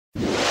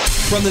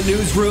From the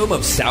newsroom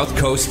of South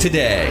Coast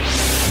Today,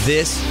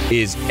 this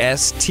is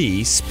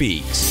ST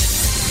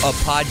Speaks, a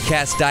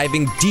podcast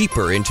diving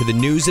deeper into the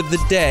news of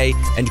the day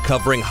and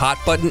covering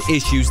hot-button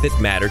issues that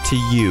matter to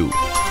you.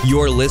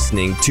 You're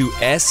listening to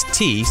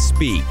ST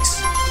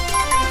Speaks.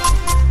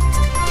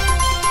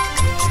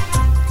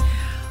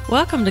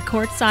 Welcome to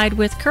Courtside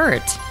with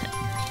Kurt.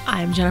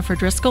 I'm Jennifer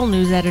Driscoll,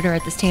 news editor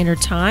at the Standard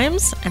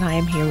Times, and I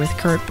am here with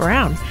Kurt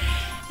Brown.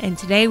 And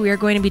today we are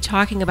going to be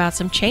talking about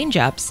some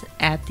change-ups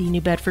at the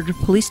New Bedford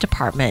Police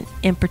Department,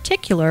 in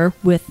particular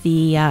with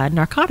the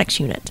narcotics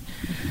unit.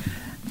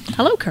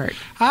 Hello, Kurt.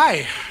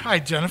 Hi. Hi,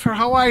 Jennifer.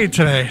 How are you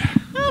today?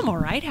 I'm all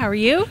right. How are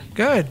you?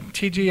 Good.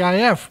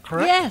 TGIF,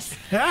 correct? Yes.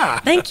 Yeah.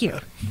 Thank you.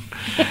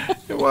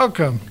 You're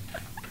welcome.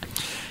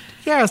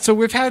 Yeah, so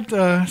we've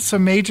had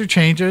some major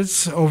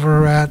changes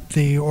over at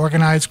the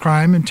Organized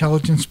Crime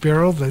Intelligence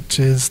Bureau, that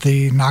is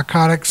the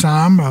narcotics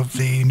arm of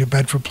the New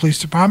Bedford Police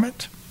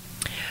Department.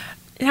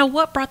 Now,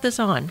 what brought this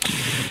on?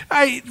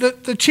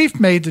 The chief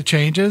made the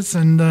changes,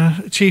 and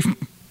the chief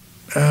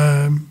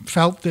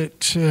felt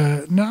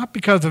that not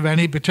because of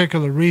any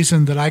particular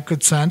reason that I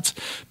could sense,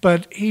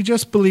 but he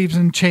just believes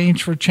in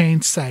change for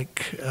change's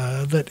sake,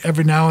 that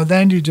every now and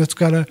then you just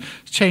got to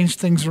change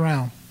things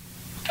around.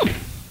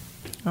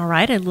 All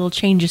right, a little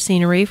change of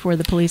scenery for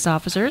the police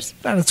officers.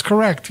 That is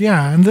correct,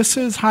 yeah. And this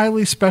is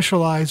highly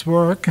specialized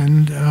work,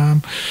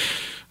 and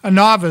a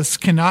novice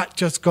cannot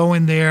just go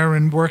in there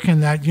and work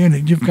in that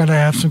unit. You've got to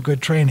have some good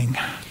training.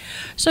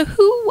 So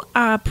who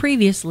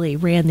previously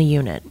ran the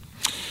unit?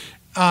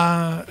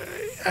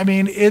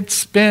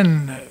 It's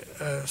been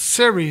a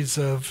series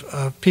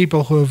of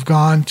people who have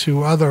gone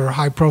to other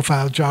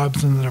high-profile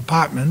jobs in the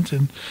department,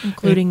 and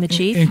including the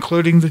chief.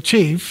 Including the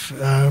chief.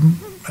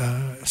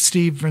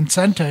 Steve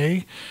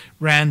Vincente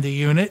ran the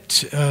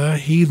unit.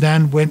 He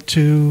then went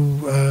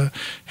to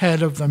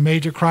head of the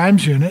Major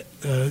Crimes Unit,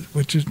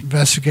 which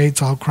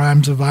investigates all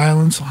crimes of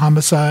violence,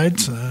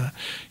 homicides.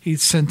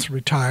 He's since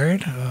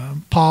retired.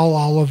 Paul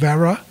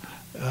Oliveira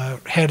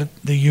headed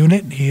the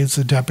unit. He is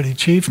the deputy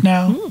chief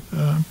now.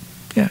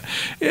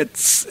 It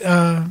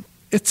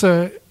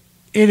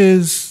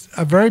is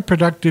a very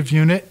productive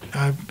unit.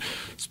 I've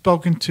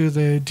spoken to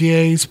the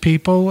DA's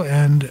people,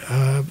 and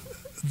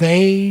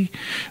the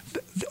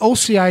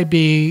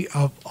OCIB,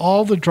 of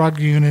all the drug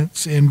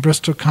units in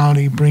Bristol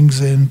County, brings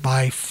in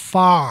by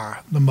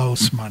far the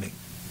most money.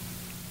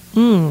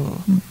 So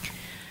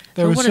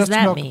what does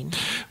that mean?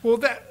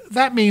 Well,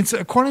 that means,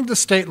 according to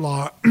state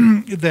law,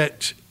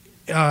 that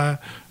if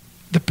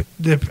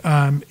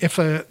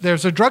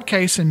there's a drug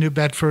case in New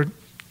Bedford,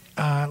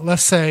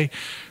 let's say,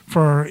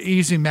 for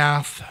easy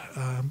math,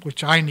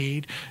 which I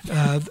need,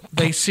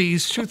 they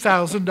seize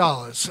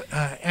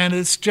 $2,000, and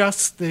it's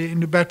just the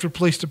New Bedford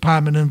Police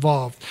Department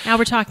involved. Now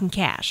we're talking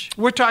cash.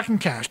 We're talking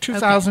cash,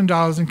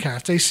 $2,000 in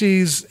cash. They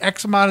seize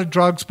X amount of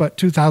drugs, but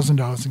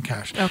 $2,000 in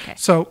cash. Okay.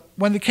 So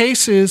when the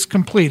case is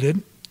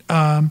completed,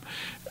 and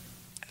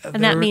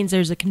that means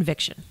there's a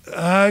conviction.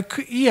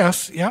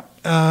 Yes, yeah.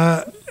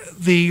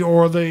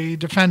 The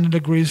defendant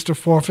agrees to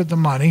forfeit the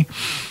money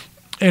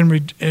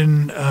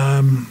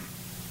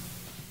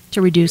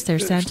to reduce their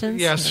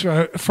sentence? Yes,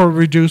 for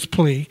reduced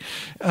plea.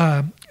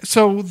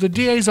 So the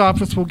DA's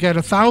office will get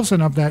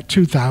 $1,000 of that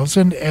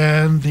 $2,000,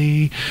 and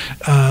the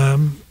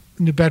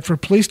New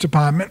Bedford Police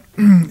Department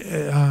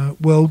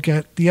will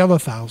get the other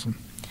 $1,000.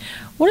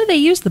 What do they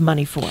use the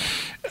money for?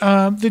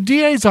 The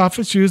DA's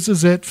office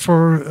uses it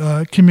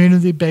for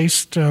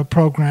community-based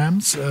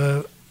programs.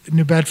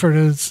 New Bedford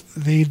is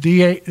the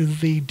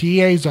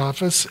DA's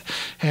office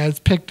has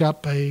picked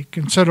up a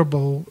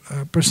considerable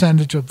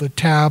percentage of the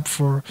tab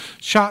for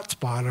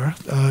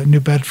ShotSpotter, New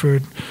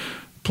Bedford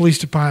Police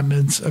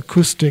Department's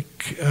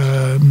acoustic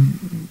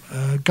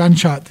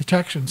gunshot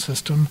detection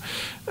system.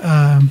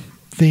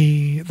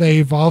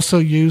 They've also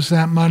used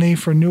that money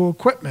for new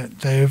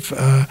equipment. They've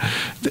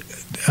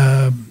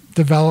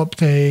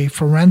developed a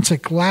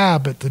forensic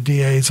lab at the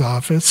DA's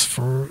office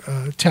for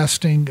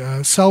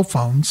testing cell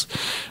phones.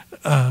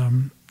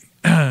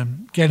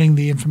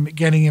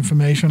 Getting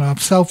information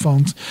off cell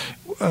phones,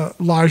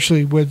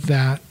 largely with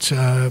that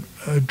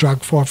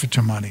drug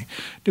forfeiture money.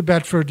 New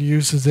Bedford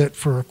uses it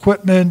for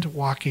equipment,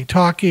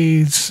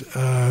 walkie-talkies,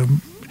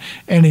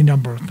 any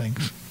number of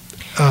things.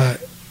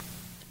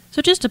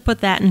 So just to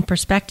put that in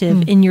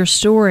perspective, in your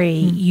story,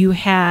 you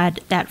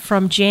had that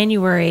from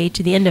January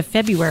to the end of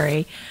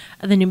February,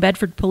 the New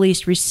Bedford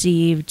Police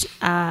received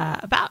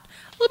about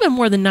a little bit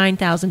more than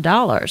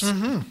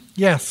 $9,000.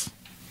 Yes.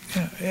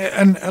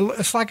 And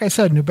it's like I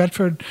said, New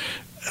Bedford,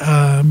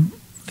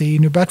 the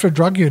New Bedford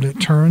Drug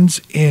Unit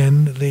turns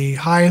in the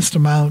highest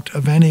amount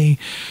of any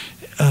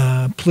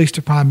police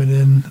department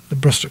in the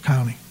Bristol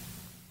County.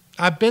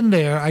 I've been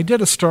there. I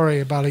did a story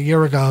about a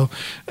year ago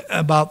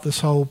about this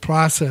whole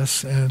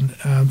process, and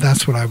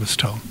that's what I was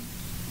told.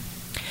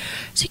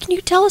 So can you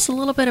tell us a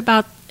little bit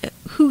about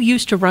who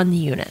used to run the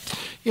unit?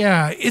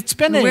 Yeah, it's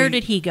been Where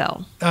did he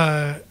go?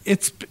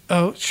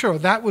 Sure,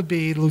 that would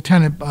be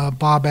Lieutenant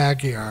Bob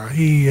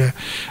Aguirre.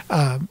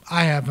 I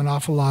have an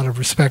awful lot of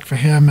respect for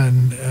him,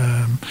 and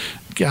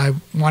I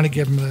want to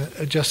give him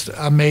just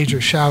a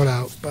major shout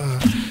out.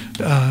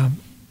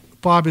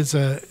 Bob is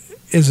a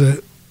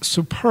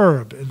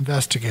superb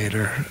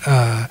investigator.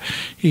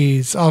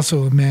 He's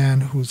also a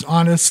man who's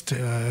honest,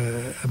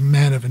 a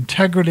man of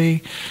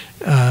integrity.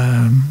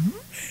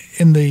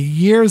 In the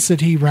years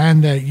that he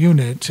ran that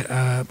unit,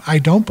 I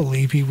don't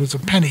believe he was a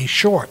penny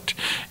short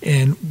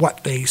in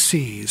what they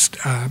seized.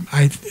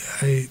 I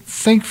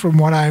think, from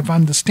what I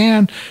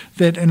understand,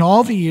 that in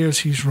all the years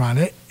he ran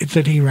it,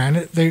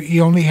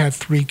 he only had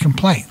 3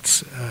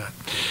 complaints.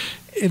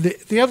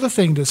 The other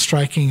thing that's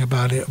striking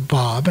about it,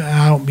 Bob, and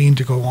I don't mean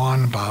to go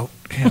on about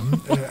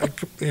him,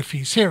 if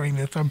he's hearing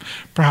this, I'm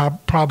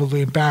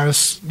probably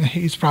embarrassed.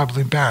 He's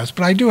probably embarrassed,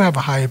 but I do have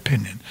a high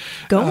opinion.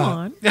 Go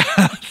on.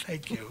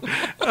 Thank you.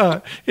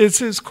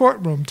 His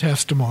courtroom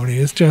testimony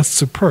is just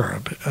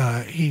superb.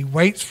 He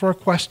waits for a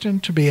question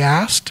to be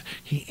asked.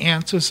 He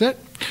answers it.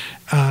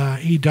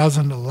 He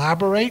doesn't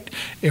elaborate.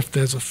 If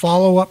there's a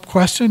follow-up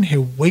question,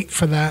 he'll wait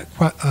for that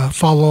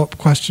follow-up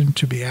question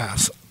to be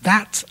asked.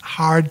 That's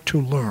hard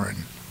to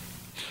learn,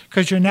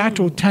 because your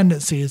natural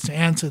tendency is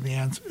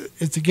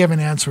to give an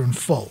answer in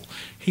full.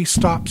 He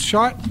stops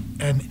short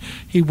and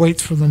he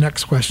waits for the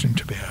next question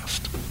to be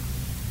asked.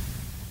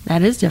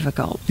 That is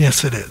difficult.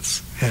 Yes, it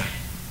is. Yeah.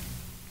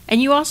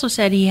 And you also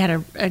said he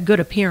had a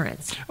good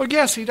appearance. Oh,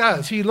 yes, he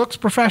does. He looks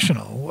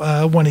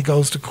professional when he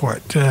goes to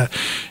court.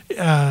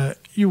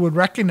 You would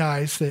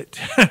recognize that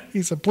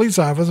he's a police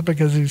officer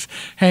because he's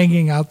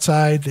hanging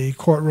outside the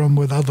courtroom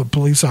with other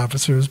police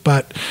officers,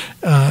 but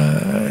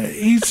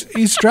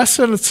he's dressed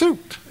in a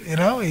suit. You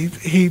know,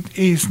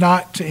 he's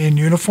not in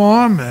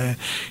uniform.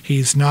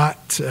 He's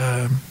not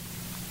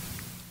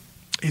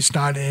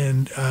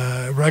in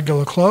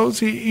regular clothes.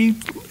 He's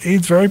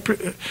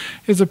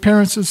his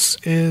appearance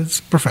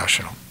is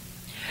professional.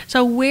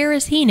 So where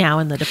is he now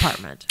in the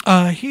department?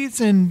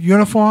 He's in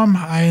uniform.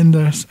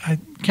 I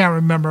can't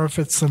remember if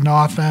it's the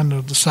North End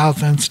or the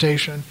South End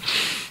station.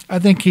 I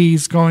think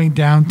he's going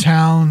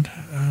downtown,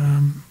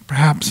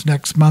 perhaps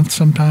next month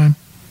sometime.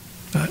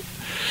 But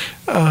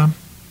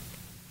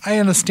I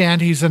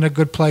understand he's in a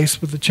good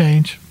place with the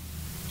change.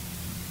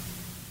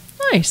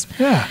 Nice.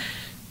 Yeah.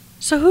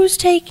 So who's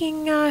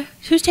taking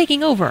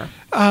over?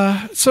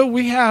 So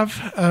we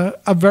have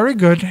a very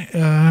good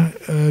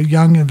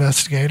young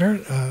investigator,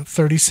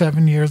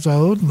 37 years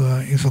old.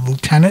 He's a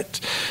lieutenant,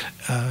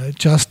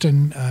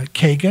 Justin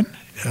Kagan.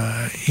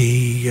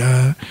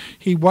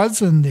 He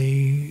was in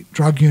the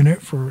drug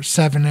unit for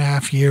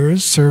 7.5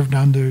 years, served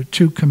under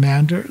 2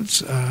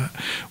 commanders.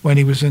 When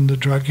he was in the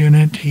drug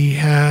unit, he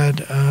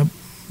had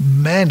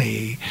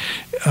many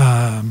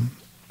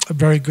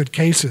very good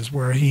cases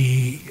where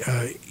he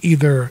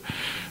either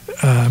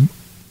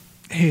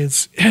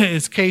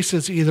his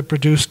cases either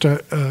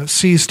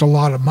seized a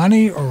lot of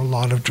money or a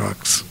lot of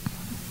drugs.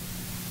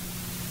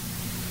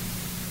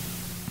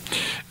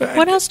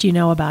 What else do you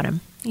know about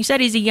him? You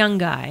said he's a young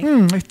guy.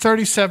 He's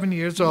 37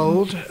 years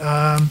old.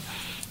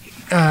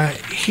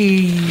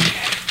 He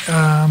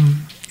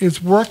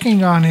is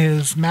working on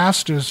his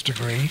master's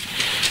degree,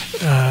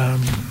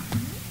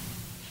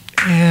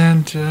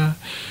 and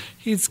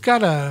he's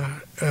got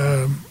an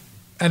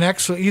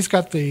excellent. He's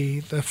got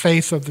the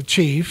faith of the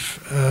chief.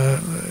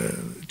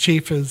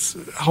 Chief is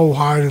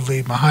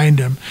wholeheartedly behind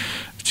him.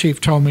 The chief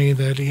told me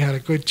that he had a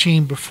good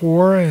team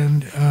before,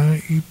 and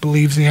he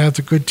believes he has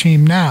a good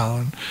team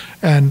now,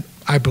 and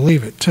I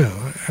believe it too.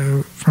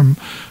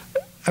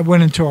 I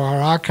went into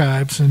our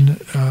archives, and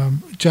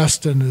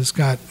Justin has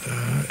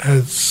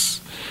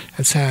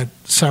had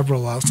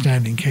several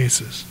outstanding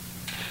cases,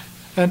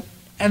 and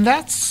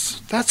that's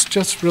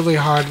just really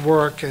hard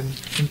work, and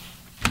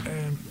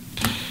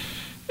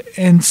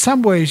in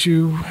some ways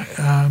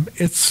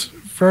it's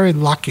very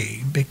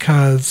lucky,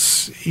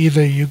 because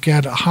either you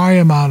get a high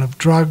amount of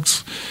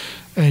drugs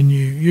and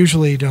you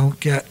usually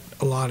don't get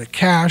a lot of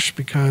cash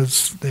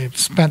because they've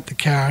spent the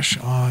cash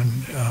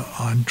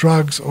on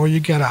drugs, or you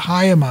get a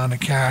high amount of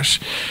cash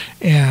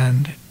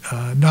and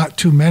not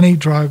too many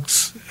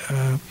drugs,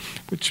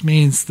 which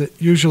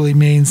usually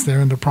means they're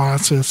in the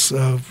process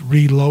of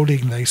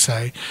reloading, they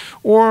say,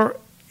 or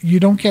you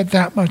don't get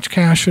that much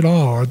cash at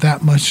all or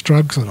that much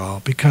drugs at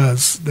all,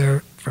 because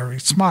they're very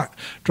smart.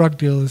 Drug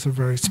dealers are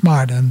very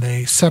smart, and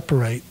they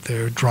separate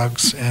their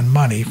drugs and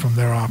money from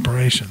their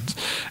operations.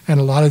 And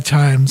a lot of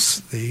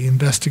times the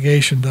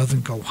investigation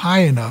doesn't go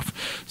high enough,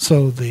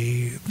 so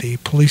the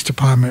police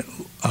department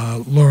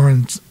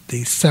learns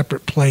the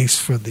separate place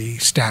for the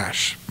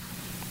stash.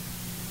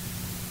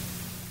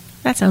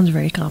 That sounds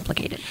very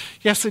complicated.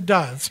 Yes, it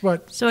does.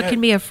 But so it can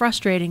be a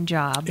frustrating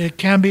job. It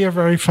can be a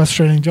very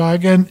frustrating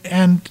job,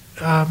 and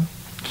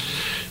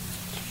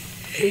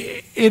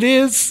it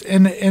is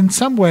in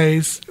some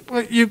ways.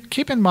 Well, you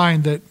keep in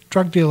mind that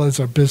drug dealers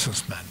are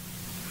businessmen.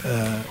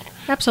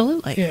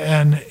 Absolutely.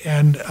 And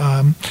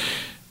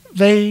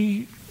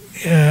they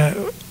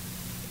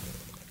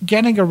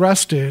getting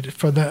arrested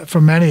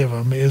for many of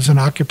them is an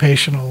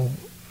occupational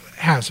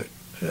hazard.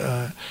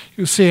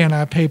 You see in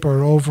our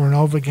paper over and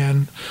over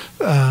again,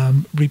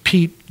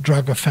 repeat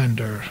drug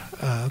offender,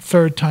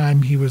 third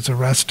time he was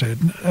arrested.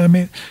 I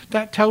mean,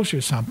 that tells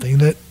you something,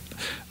 that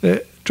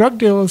drug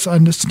dealers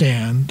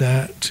understand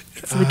that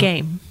It's the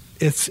game.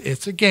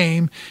 It's a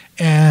game,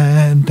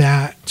 and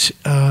that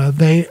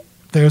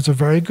there's a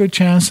very good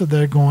chance that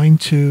they're going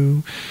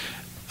to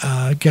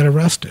get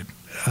arrested.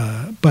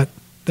 But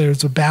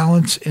there's a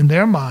balance in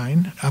their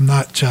mind, I'm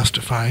not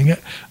justifying it,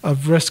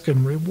 of risk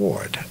and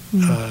reward.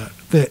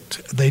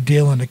 That they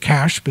deal in a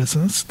cash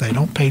business. They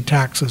don't pay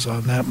taxes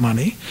on that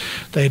money.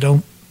 They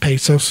don't pay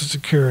Social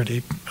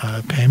Security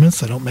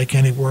payments. They don't make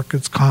any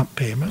workers' comp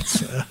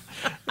payments.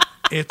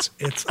 It's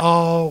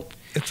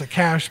a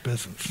cash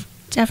business.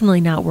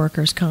 Definitely not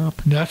workers'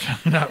 comp.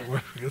 Definitely not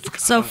workers' comp.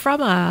 So from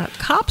a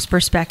cop's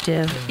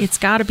perspective, it's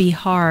got to be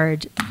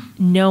hard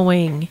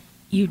knowing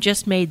you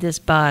just made this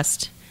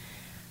bust,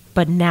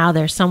 but now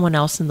there's someone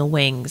else in the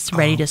wings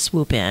ready to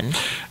swoop in.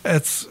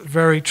 It's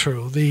very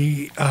true.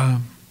 The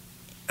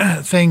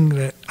thing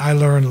that I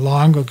learned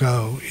long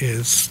ago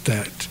is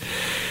that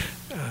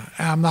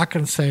I'm not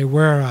going to say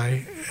where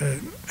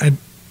I'm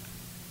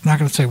not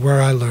going to say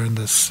where I learned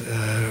this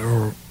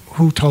or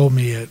who told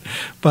me it,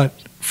 but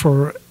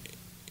for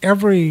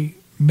every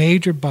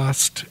major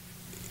bust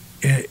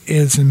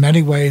is in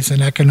many ways an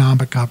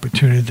economic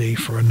opportunity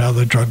for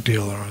another drug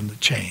dealer on the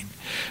chain,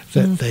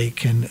 that they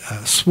can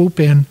swoop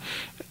in,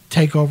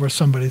 take over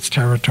somebody's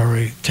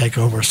territory, take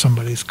over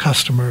somebody's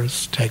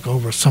customers, take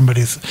over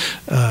somebody's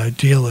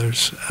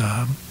dealers.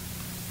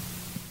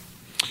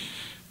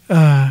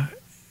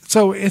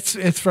 So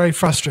it's very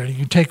frustrating.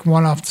 You take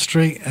one off the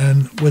street,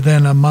 and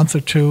within a month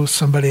or two,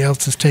 somebody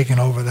else has taken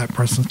over that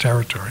person's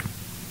territory.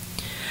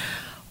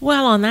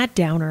 Well, on that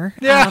downer,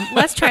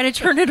 let's try to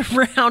turn it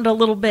around a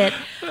little bit.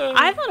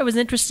 I thought it was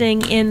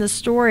interesting in the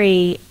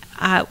story.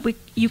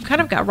 You kind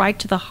of got right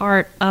to the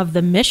heart of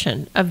the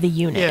mission of the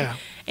unit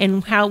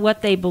and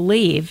what they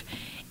believe.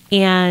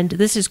 And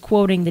this is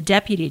quoting the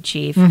deputy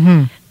chief.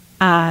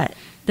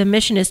 The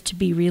mission is to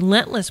be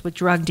relentless with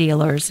drug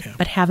dealers,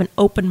 but have an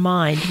open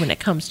mind when it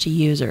comes to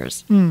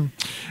users. And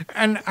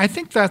I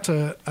think that's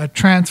a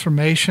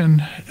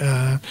transformation.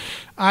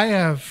 I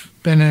have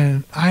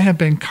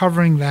been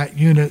covering that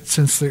unit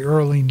since the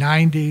early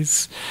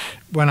 90s.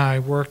 When I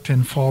worked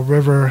in Fall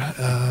River,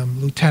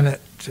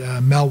 Lieutenant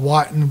Mel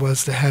Watton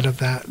was the head of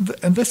that.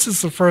 And this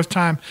is the first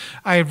time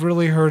I have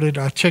really heard it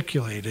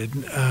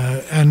articulated.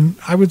 And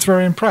I was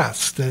very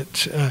impressed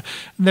that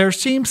there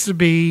seems to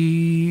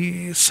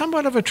be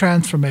somewhat of a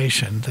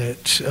transformation,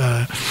 that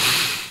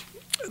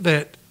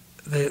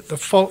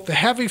the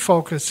heavy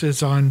focus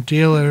is on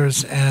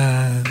dealers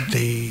and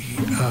the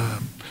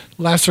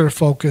lesser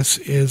focus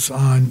is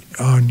on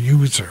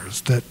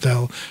users, that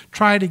they'll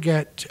try to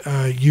get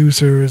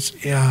users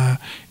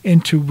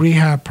into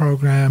rehab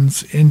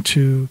programs,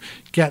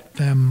 get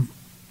them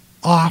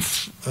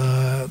off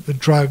the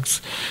drugs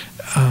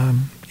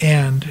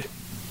and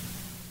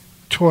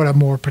toward a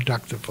more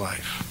productive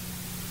life.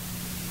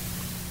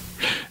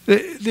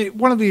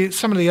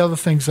 Some of the other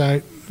things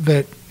that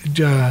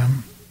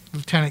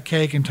Lieutenant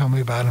Kagan told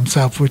me about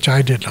himself, which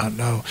I did not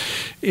know,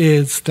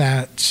 is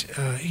that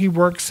he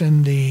works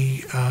in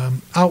the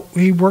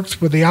he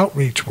works with the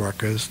outreach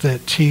workers.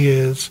 That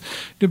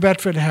New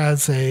Bedford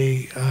has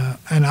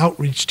an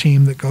outreach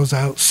team that goes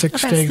out 6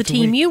 days a week. That's the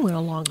team you went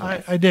along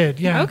with. I did,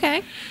 yeah.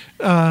 Okay.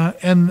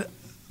 And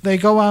they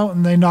go out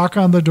and they knock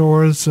on the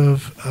doors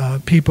of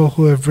people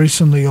who have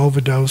recently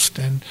overdosed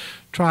and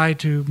try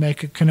to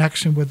make a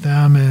connection with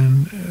them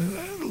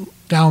and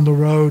down the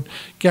road,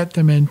 get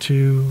them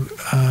to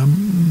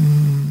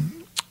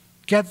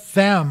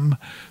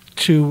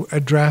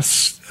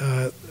address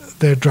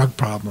their drug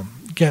problem,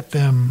 get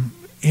them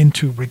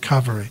into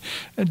recovery.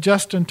 And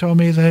Justin told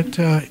me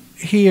that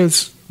he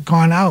has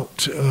gone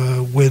out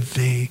with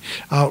the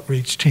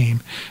outreach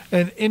team.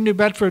 And in New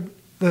Bedford,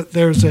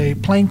 there's a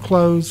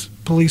plainclothes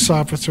police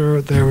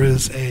officer, there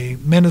is a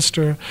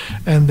minister,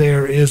 and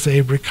there is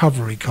a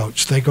recovery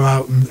coach. They go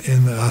out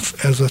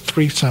as a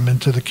threesome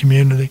into the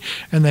community,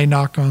 and they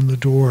knock on the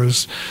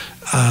doors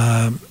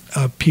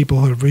of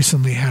people who have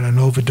recently had an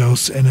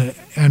overdose in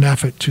an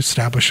effort to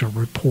establish a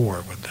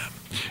rapport with them.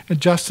 And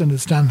Justin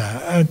has done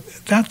that.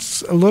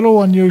 That's a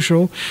little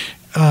unusual.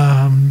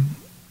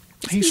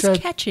 He's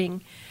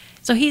catching.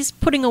 So he's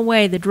putting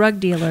away the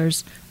drug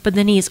dealers, but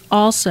then he's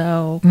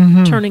also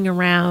turning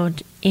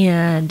around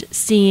and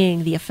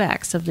seeing the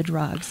effects of the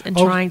drugs and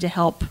trying to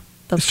help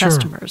those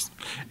customers.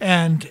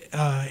 And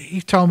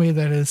he told me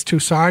that his two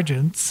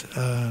sergeants,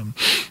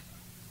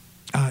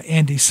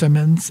 Andy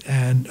Simmons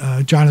and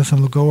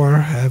Jonathan Lagore,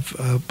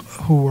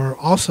 who were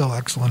also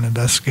excellent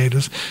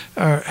investigators,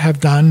 have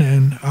done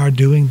and are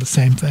doing the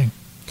same thing.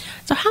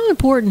 So how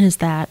important is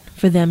that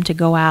for them to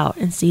go out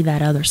and see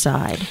that other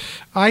side?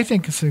 I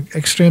think it's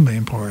extremely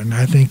important.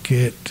 I think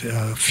it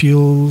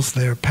fuels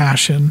their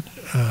passion,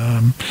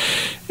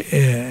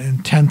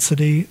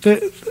 intensity.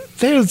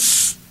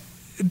 There's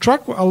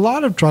a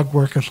lot of drug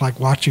work is like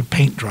watching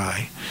paint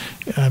dry.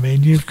 I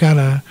mean, you've got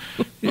to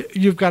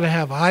you've got to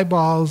have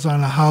eyeballs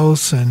on a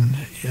house, and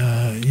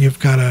you've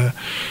got to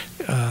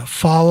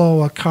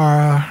follow a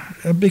car,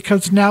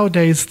 because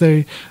nowadays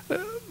the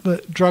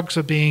drugs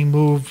are being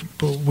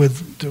moved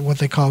with what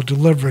they call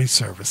delivery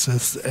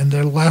services, and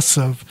they're less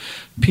of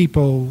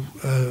people,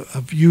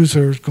 of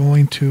users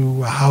going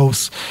to a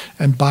house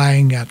and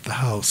buying at the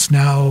house.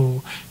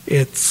 Now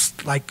it's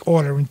like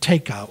ordering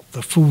takeout.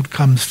 The food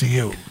comes to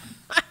you.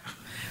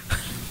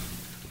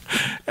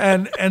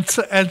 And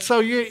so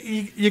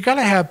you got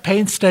to have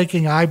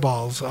painstaking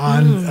eyeballs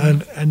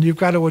on, and you've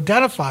got to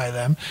identify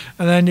them,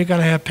 and then you got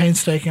to have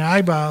painstaking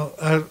eyes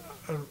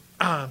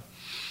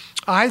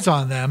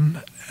on them,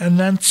 and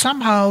then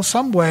somehow,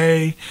 some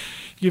way,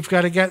 you've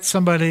got to get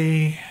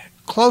somebody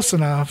close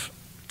enough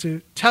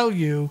to tell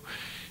you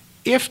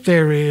if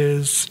there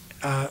is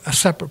a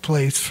separate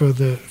place for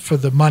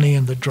the money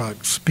and the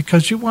drugs,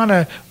 because you want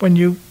to, when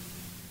you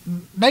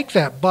make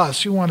that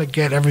bus, you want to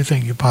get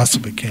everything you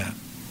possibly can.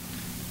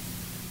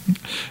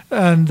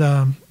 And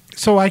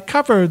so I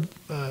covered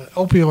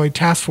opioid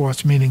task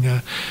force meeting,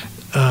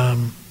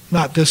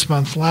 not this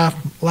month,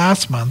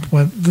 last month,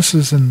 when this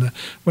is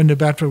when New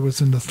Bedford was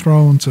in the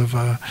throes of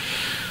a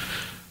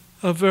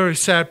very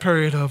sad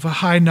period of a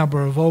high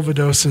number of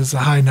overdoses, a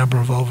high number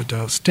of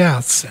overdose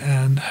deaths.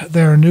 And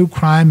their new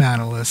crime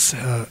analyst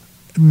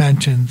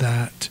mentioned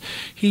that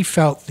he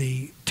felt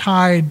the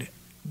tide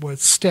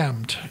was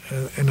stemmed.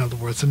 In other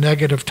words, the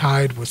negative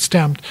tide was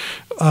stemmed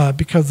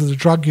because the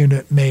drug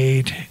unit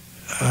made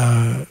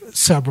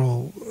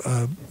several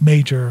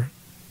major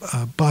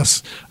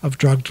busts of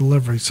drug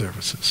delivery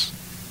services.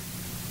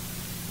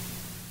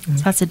 So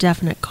that's a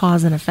definite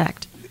cause and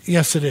effect.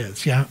 Yes, it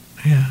is. Yeah.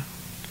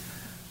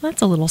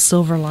 That's a little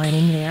silver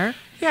lining there.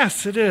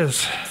 Yes, it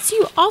is. So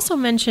you also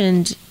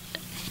mentioned,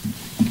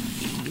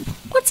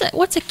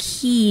 what's a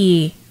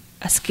key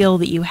skill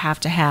that you have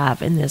to have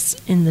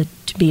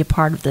to be a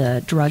part of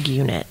the drug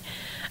unit?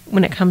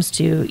 When it comes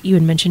to, you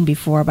had mentioned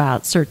before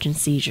about search and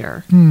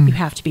seizure, you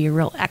have to be a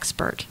real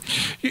expert.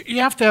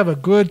 You have to have a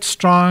good,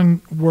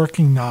 strong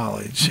working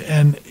knowledge,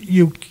 and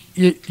you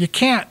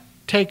can't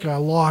take a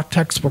law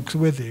textbook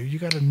with you. You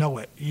got to know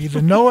it. You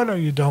either know it or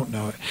you don't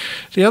know it.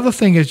 The other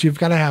thing is you've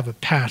got to have a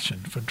passion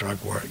for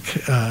drug work.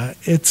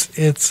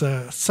 It's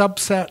a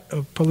subset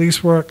of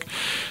police work.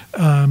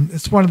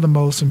 It's one of the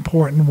most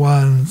important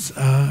ones.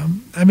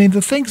 I mean,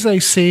 the things they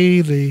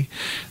see, the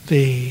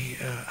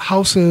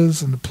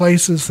houses and the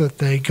places that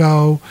they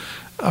go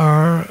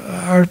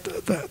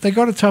they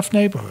go to tough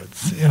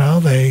neighborhoods. You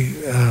know, they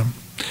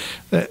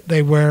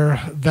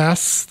wear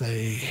vests.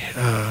 They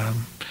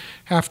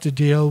have to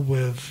deal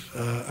with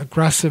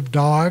aggressive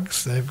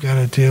dogs. They've got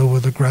to deal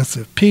with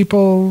aggressive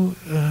people.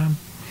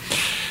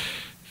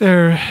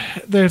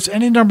 There's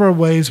any number of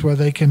ways where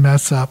they can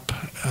mess up,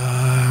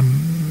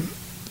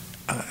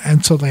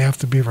 and so they have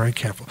to be very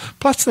careful.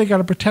 Plus, they got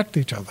to protect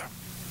each other.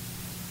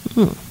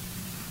 Yeah.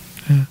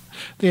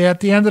 At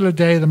the end of the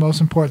day, the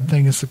most important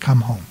thing is to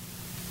come home.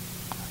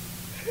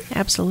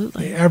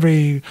 Absolutely.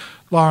 Every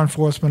law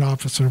enforcement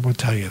officer will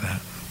tell you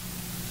that.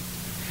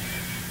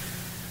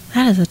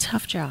 That is a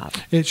tough job.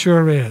 It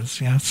sure is,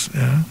 yes.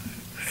 Yeah,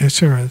 it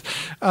sure is.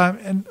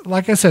 And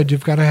like I said,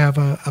 you've got to have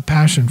a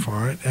passion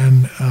for it.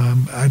 And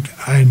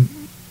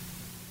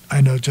I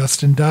know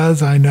Justin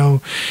does. I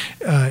know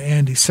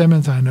Andy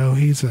Simmons. I know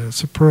he's a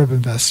superb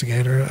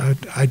investigator.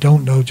 I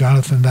don't know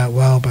Jonathan that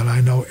well, but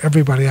I know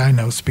everybody I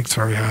know speaks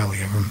very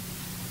highly of him.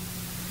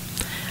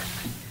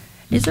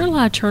 Is there a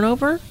lot of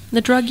turnover in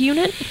the drug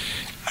unit?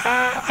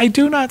 I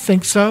do not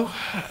think so.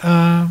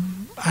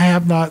 I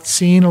have not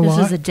seen a lot.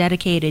 This is a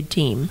dedicated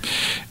team.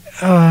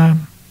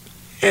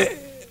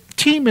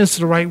 Team is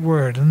the right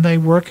word, and they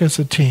work as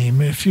a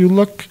team. If you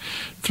look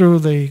through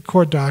the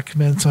court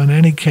documents on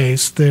any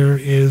case, there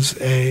is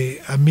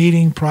a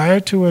meeting prior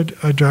to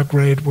a drug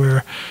raid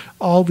where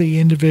all the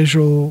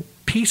individual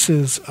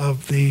pieces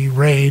of the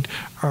raid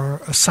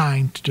are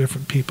assigned to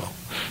different people.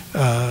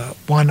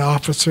 One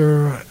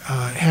officer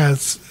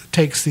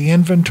takes the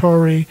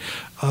inventory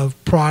of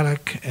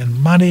product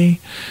and money,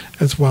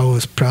 as well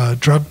as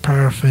drug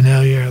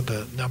paraphernalia,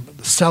 the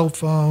cell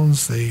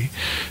phones, the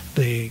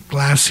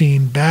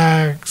glassine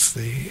bags,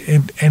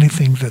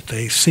 anything that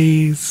they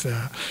seize.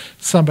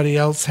 Somebody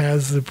else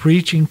has the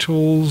breaching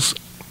tools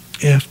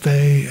if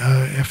they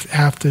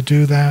have to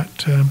do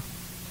that.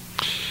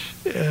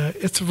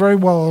 It's a very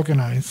well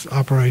organized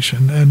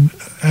operation,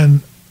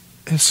 and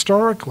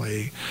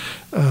historically,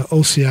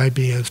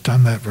 OCIB has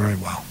done that very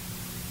well.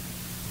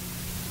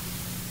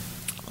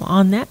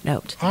 On that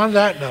note.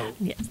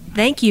 Yes,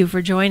 thank you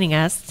for joining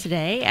us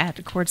today at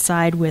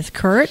Courtside with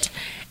Kurt.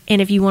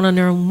 And if you want to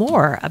know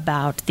more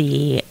about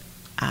the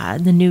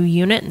new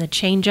unit and the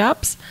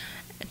change-ups,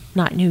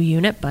 not new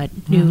unit,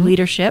 but new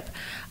leadership,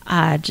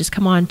 just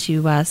come on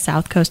to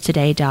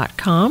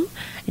southcoasttoday.com,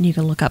 and you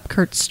can look up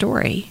Kurt's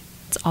story.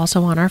 It's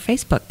also on our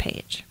Facebook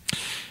page.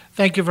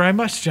 Thank you very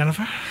much,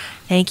 Jennifer.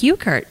 Thank you,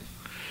 Kurt.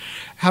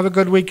 Have a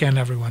good weekend,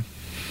 everyone.